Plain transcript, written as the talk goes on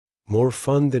More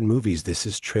fun than movies, this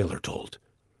is TrailerTold,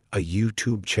 a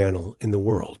YouTube channel in the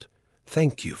world.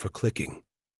 Thank you for clicking.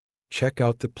 Check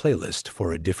out the playlist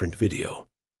for a different video.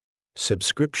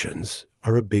 Subscriptions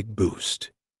are a big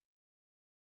boost.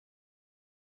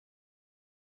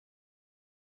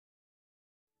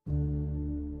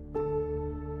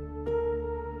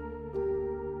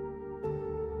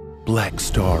 Black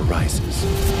star rises.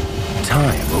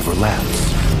 Time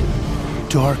overlaps.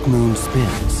 Dark moon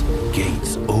spins.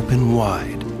 Gates open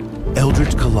wide.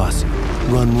 Eldritch colossi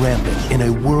run rampant in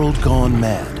a world gone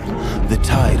mad. The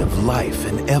tide of life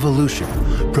and evolution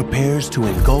prepares to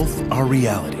engulf our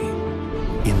reality.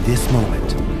 In this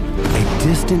moment, a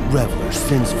distant reveler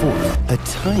sends forth a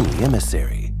tiny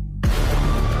emissary.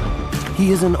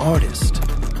 He is an artist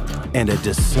and a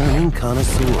discerning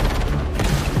connoisseur.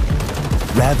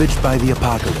 Ravaged by the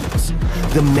apocalypse,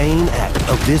 the main act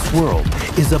of this world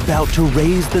is about to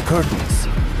raise the curtains.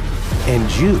 And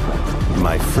you,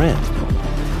 my friend,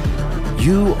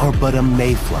 you are but a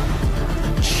mayfly,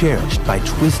 cherished by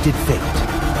twisted fate,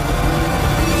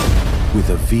 with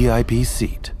a VIP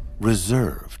seat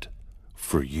reserved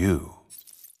for you.